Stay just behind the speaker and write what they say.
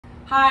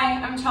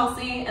Hi, I'm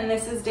Chelsea and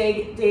this is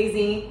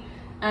Daisy.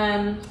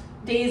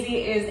 Daisy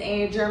is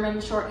a German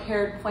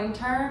short-haired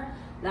pointer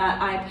that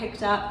I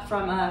picked up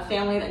from a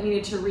family that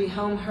needed to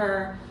rehome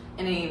her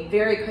in a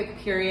very quick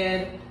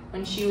period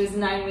when she was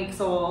 9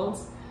 weeks old.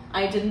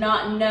 I did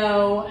not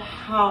know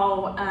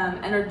how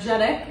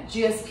energetic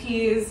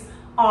GSPs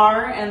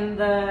are,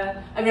 and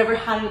I've never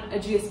had a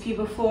GSP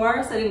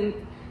before, so I didn't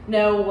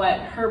know what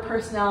her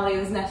personality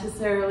was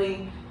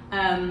necessarily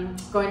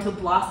going to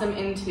blossom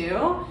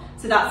into.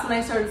 So that's when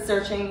I started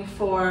searching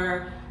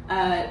for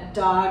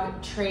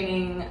dog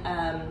training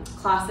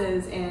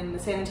classes in the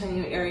San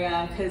Antonio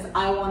area, because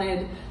I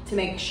wanted to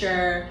make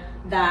sure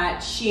that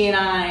she and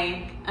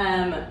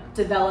I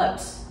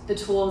developed the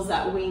tools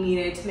that we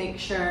needed to make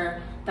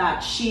sure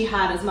that she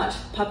had as much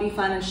puppy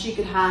fun as she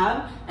could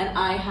have, and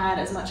I had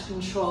as much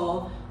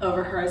control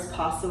over her as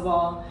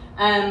possible.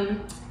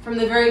 From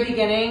the very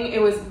beginning,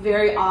 it was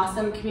very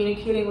awesome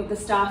communicating with the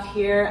staff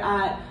here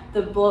at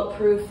the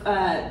Bulletproof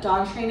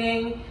Dog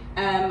Training.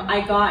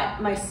 I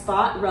got my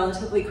spot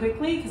relatively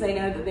quickly because I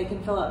know that they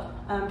can fill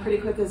up pretty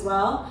quick as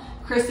well.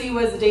 Chrissy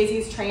was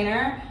Daisy's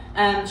trainer.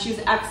 She was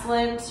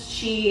excellent.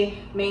 She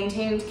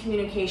maintained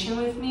communication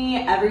with me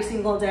every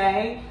single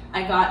day.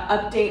 I got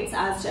updates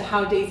as to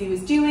how Daisy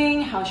was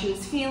doing, how she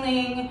was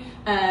feeling,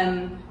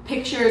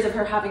 pictures of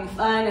her having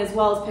fun, as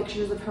well as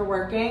pictures of her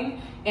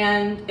working.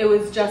 And it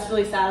was just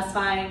really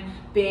satisfying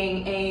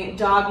being a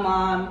dog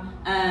mom,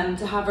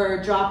 to have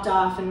her dropped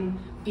off and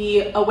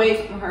be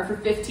away from her for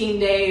 15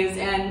 days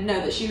and know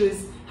that she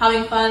was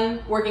having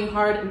fun, working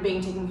hard, and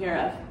being taken care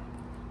of.